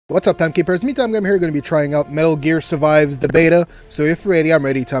What's up, Timekeepers? Meantime, I'm here going to be trying out Metal Gear Survives the beta. So if you're ready, I'm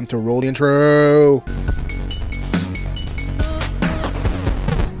ready. Time to roll the intro.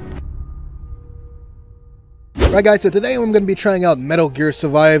 Right, guys, so today I'm going to be trying out Metal Gear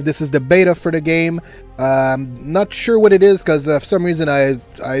Survive. This is the beta for the game. Not sure what it is because for some reason I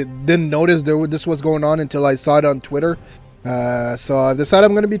didn't notice this was going on until I saw it on Twitter. So I've decided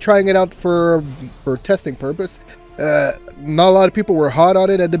I'm going to be trying it out for testing purpose. Not a lot of people were hot on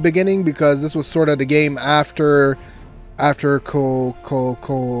it at the beginning because this was sort of the game after Kojima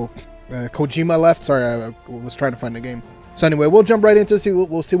left. Sorry, I was trying to find the game. So anyway, we'll jump right into it.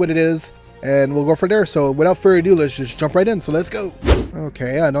 We'll see what it is, and we'll go from there. So without further ado, let's just jump right in. So let's go.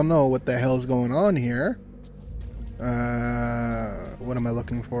 Okay, I don't know what the hell is going on here. What am I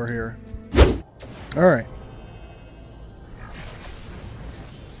looking for here? All right,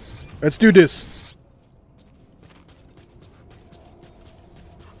 let's do this.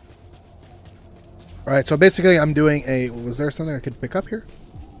 Alright, so basically I'm doing a... Was there something I could pick up here?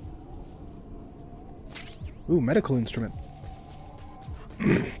 Ooh, medical instrument.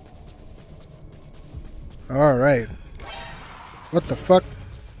 Alright. What the fuck?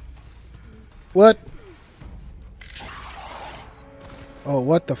 What? Oh,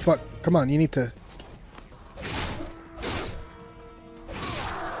 what the fuck? Come on, you need to...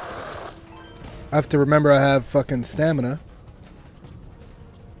 I have to remember I have fucking stamina.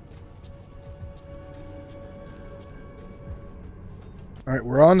 Alright,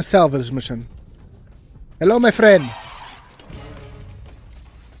 we're on a salvage mission. Hello, my friend!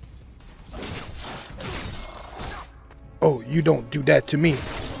 Oh, you don't do that to me.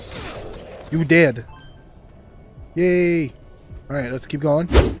 You dead. Yay! Alright, let's keep going.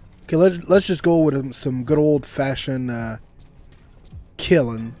 Okay, let's just go with some good old-fashioned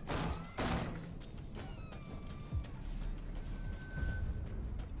killing.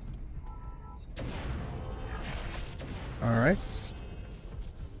 Alright.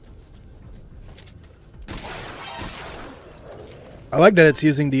 I like that it's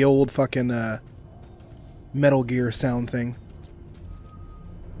using the old fucking Metal Gear sound thing.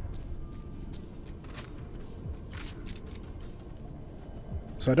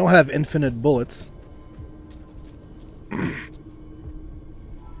 So I don't have infinite bullets.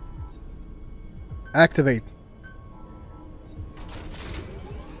 Activate.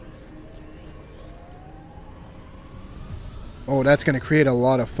 Oh, that's gonna create a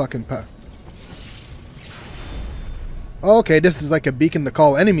lot of fucking okay, this is like a beacon to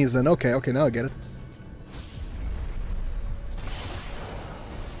call enemies then. Okay, now I get it.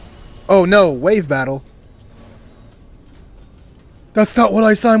 Oh no, wave battle. That's not what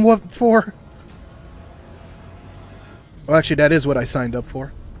I signed up for. Well, actually, that is what I signed up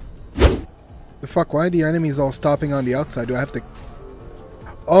for. The fuck, why are the enemies all stopping on the outside? Do I have to...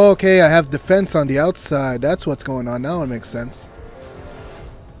 Okay, I have defense on the outside. That's what's going on now. It makes sense.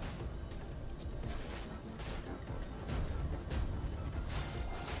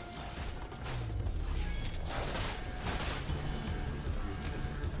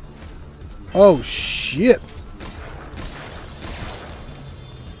 Oh shit.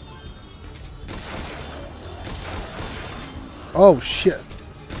 Oh shit.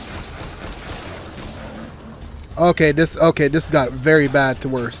 Okay, this got very bad to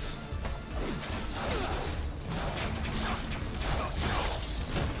worse.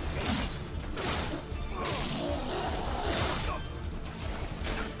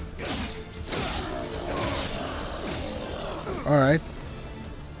 All right.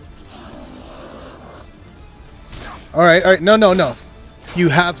 Alright, no. You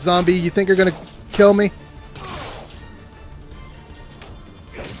half zombie, you think you're gonna kill me?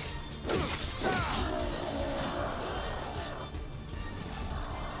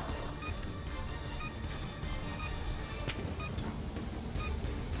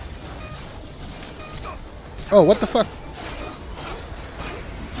 Oh, what the fuck?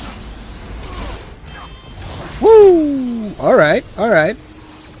 Woo! Alright.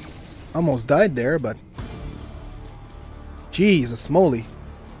 Almost died there, but... Jesus moly.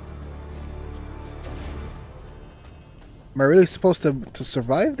 Am I really supposed to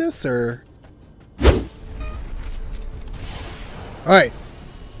survive this, or? Alright.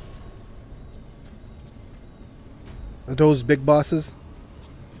 Are those big bosses?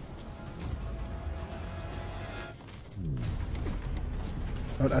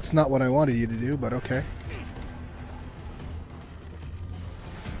 Oh, that's not what I wanted you to do, but okay.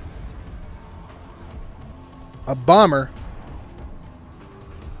 A bomber?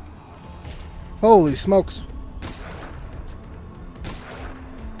 Holy smokes.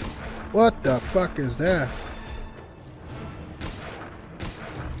 What the fuck is that?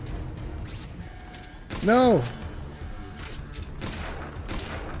 No!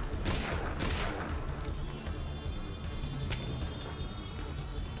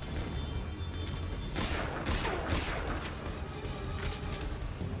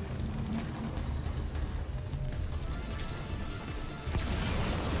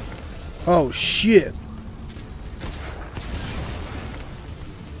 Oh shit!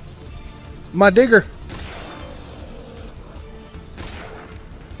 My digger!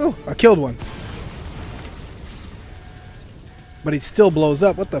 Oh, I killed one. But he still blows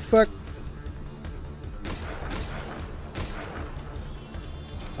up. What the fuck?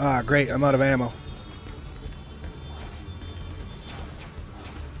 Ah, great. I'm out of ammo.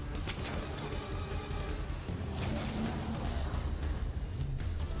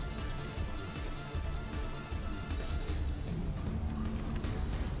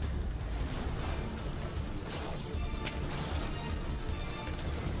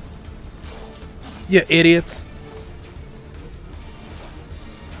 You idiots.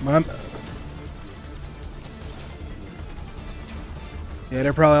 Yeah,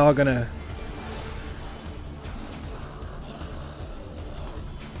 they're probably all gonna...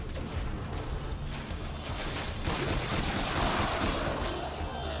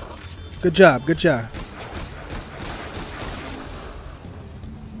 Good job, good job.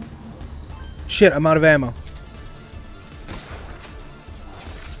 Shit, I'm out of ammo.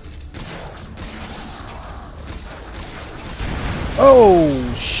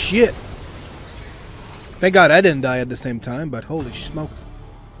 Oh, shit. Thank God I didn't die at the same time, but holy smokes.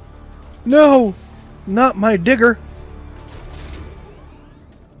 No! Not my digger!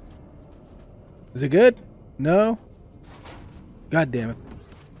 Is it good? No? God damn it.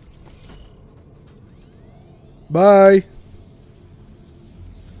 Bye!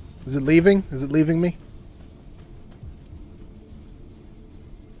 Is it leaving? Is it leaving me?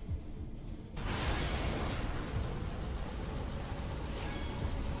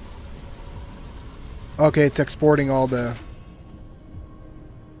 Okay, it's exporting all the...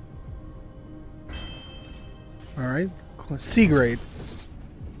 Alright. C grade.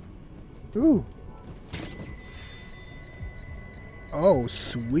 Ooh. Oh,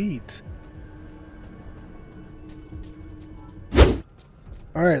 sweet.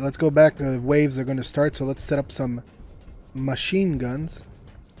 Alright, let's go back. The waves are going to start, so let's set up some machine guns.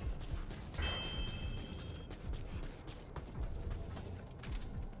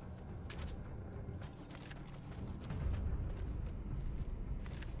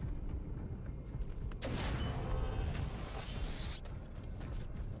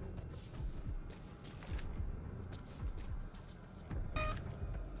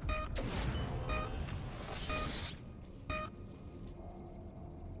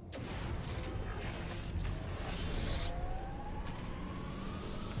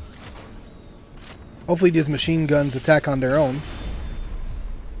 Hopefully these machine guns attack on their own.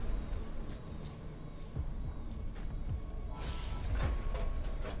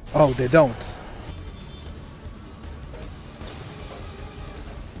 Oh, they don't.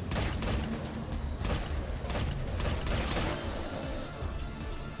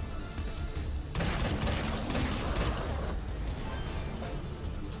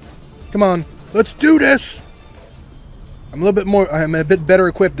 Come on, let's do this! I'm a bit better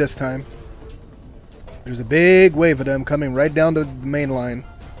equipped this time. There's a big wave of them coming right down the main line.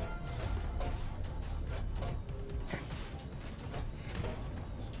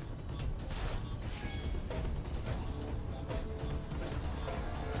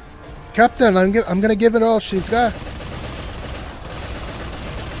 Captain, I'm gonna give it all she's got.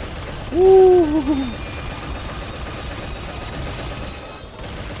 Woo!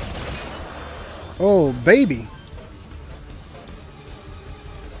 Oh, baby.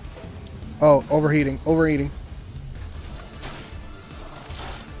 Oh, overheating, overheating.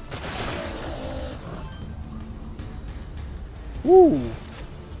 Woo!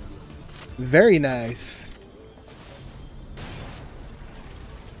 Very nice.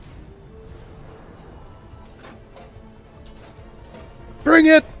 Bring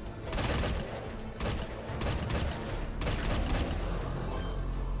it!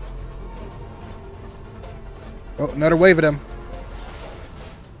 Oh, another wave of them.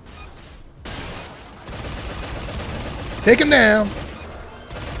 Take him down.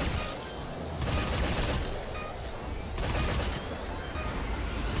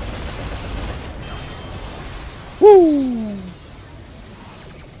 Woo!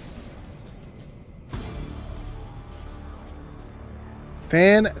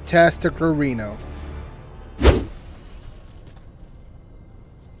 Fantastic Reno.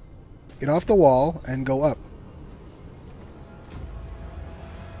 Get off the wall and go up.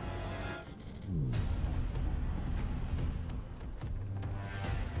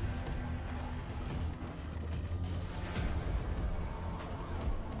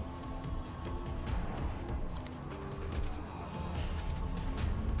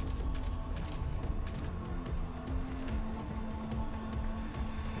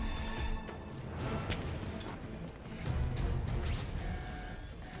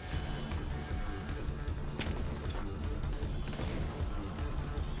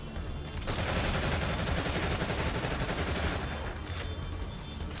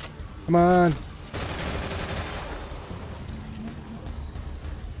 Come on.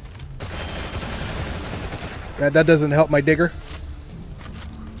 That doesn't help my digger.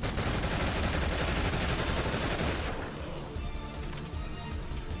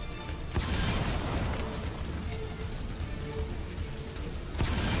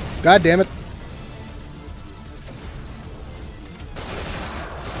 God damn it.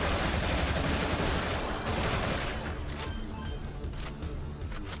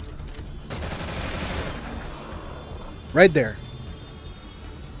 Right there.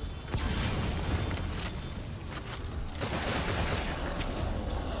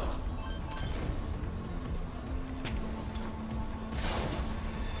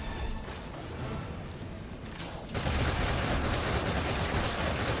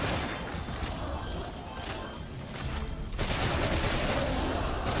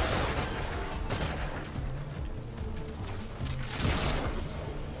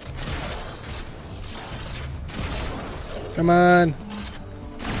 Come on.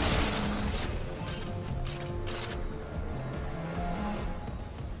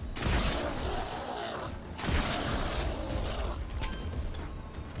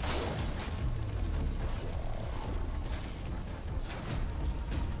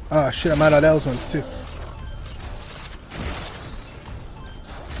 Oh shit, I'm out of those ones too.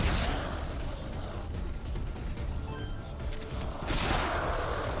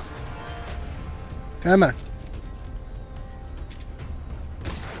 Come on.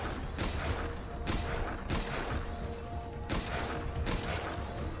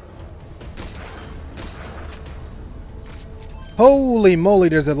 Holy moly,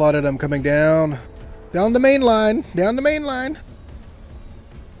 there's a lot of them coming down. Down the main line. Down the main line.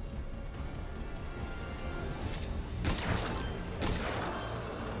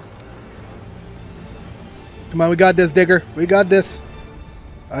 Come on, we got this, digger. We got this.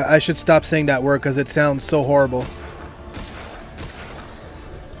 I should stop saying that word because it sounds so horrible.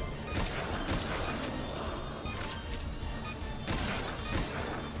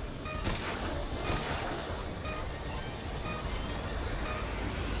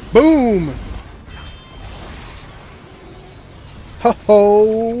 Boom!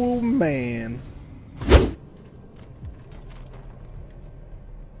 Oh, man.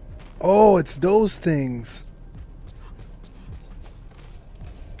 Oh, it's those things.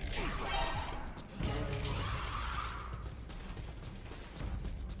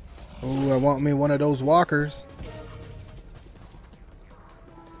 Oh, I want me one of those walkers.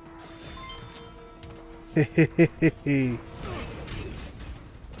 Hehehehe.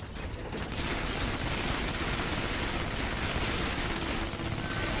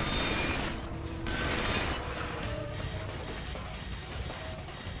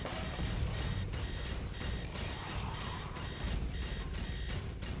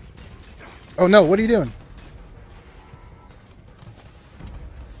 Oh no, what are you doing?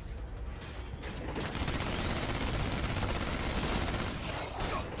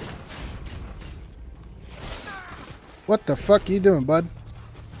 What the fuck are you doing, bud?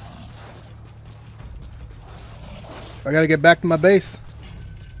 I gotta get back to my base.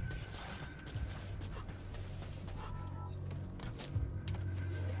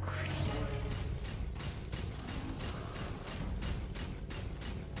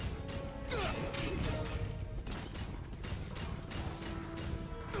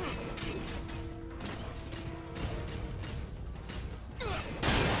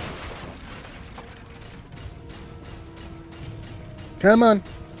 Come on.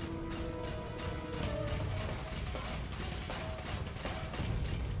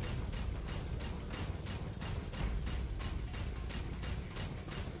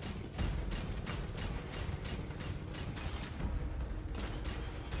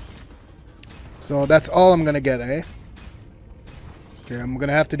 So that's all I'm gonna get, eh? Okay, I'm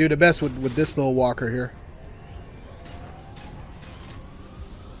gonna have to do the best with this little walker here.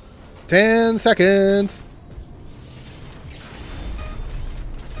 10 seconds.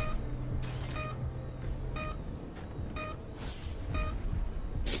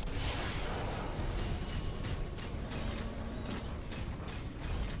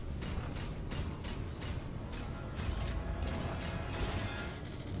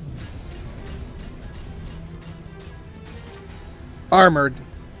 Armored.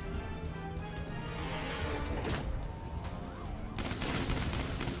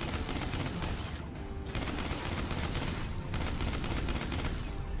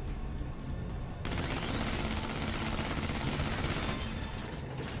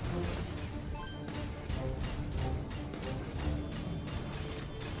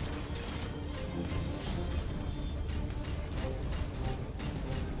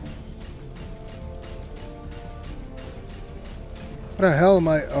 What the hell am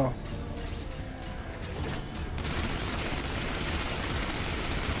I? Oh.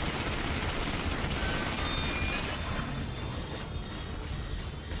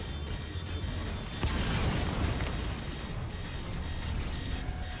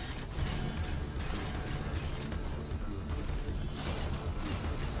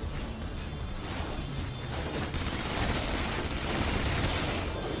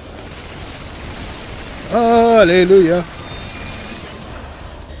 Hallelujah.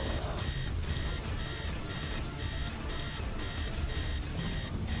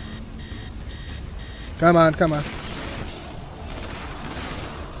 Come on, come on.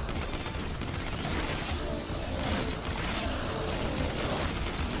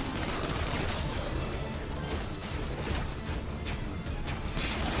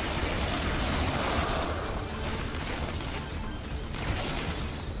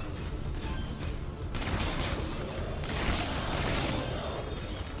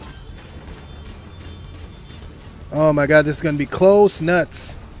 Oh my god, this is gonna be close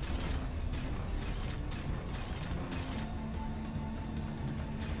nuts.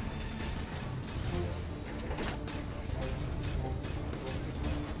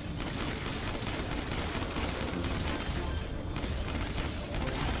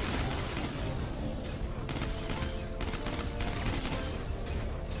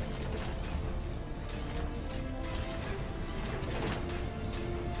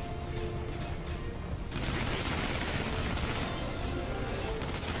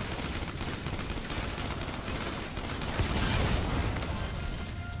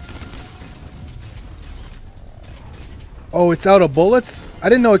 Oh, it's out of bullets? I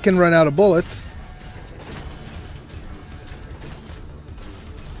didn't know it can run out of bullets.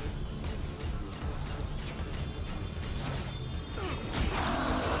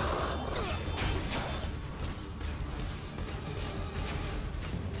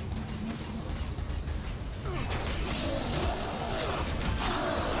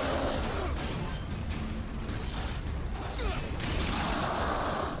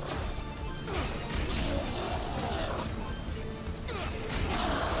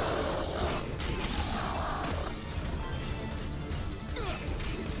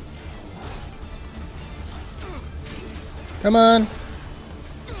 Come on.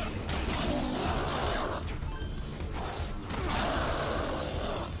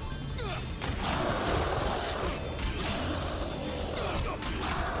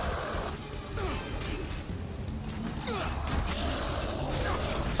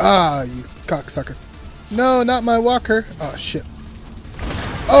 Ah, you cocksucker. No, not my walker. Oh, shit.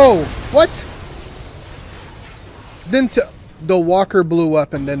 Oh, what? Then the walker blew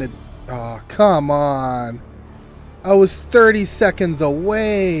up and then it... Oh, come on. I was 30 seconds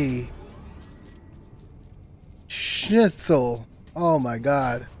away. Schnitzel. Oh my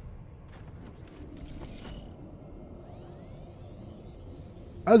god.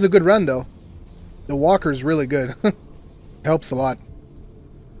 That was a good run though. The walker's really good. Helps a lot.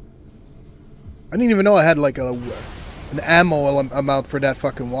 I didn't even know I had like an ammo amount for that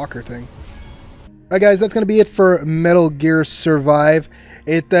fucking walker thing. Alright guys, that's gonna be it for Metal Gear Survive.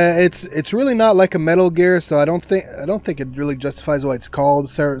 It's really not like a Metal Gear, so I don't think it really justifies why it's called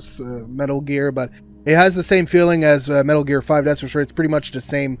Metal Gear, but it has the same feeling as Metal Gear 5, that's for sure. It's pretty much the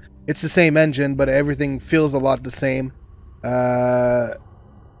same. It's the same engine, but everything feels a lot the same. I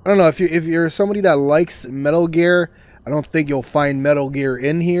don't know if you're somebody that likes Metal Gear, I don't think you'll find Metal Gear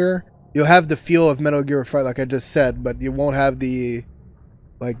in here. You'll have the feel of Metal Gear 5, like I just said, but you won't have the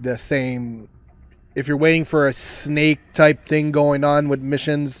same. If you're waiting for a Snake type thing going on with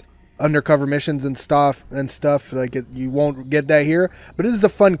missions, undercover missions and stuff, like you won't get that here. But it is a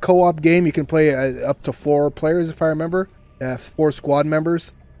fun co-op game. You can play up to 4 players, if I remember. 4 squad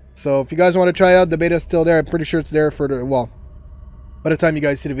members. So if you guys want to try it out, the beta is still there. I'm pretty sure it's there for the, well, by the time you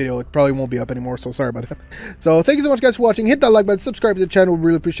guys see the video, it probably won't be up anymore, so sorry about that. So thank you so much guys for watching. Hit that like button, subscribe to the channel, we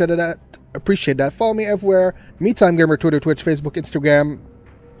really appreciate that. Follow me everywhere. MeTimeGamer, Twitter, Twitch, Facebook, Instagram,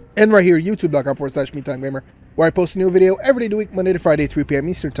 and right here, youtube.com/MeTimeGamer, where I post a new video every day of the week, Monday to Friday, 3 p.m.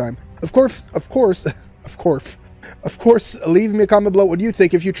 Eastern Time. Of course, leave me a comment below what you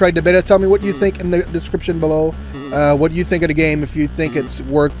think if you tried the beta. Tell me what you think in the description below. What you think of the game, if you think it's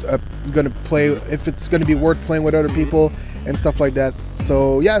worth if it's gonna be worth playing with other people and stuff like that.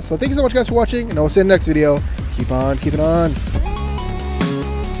 So yeah, so thank you so much guys for watching, and I'll see you in the next video. Keep on keeping on.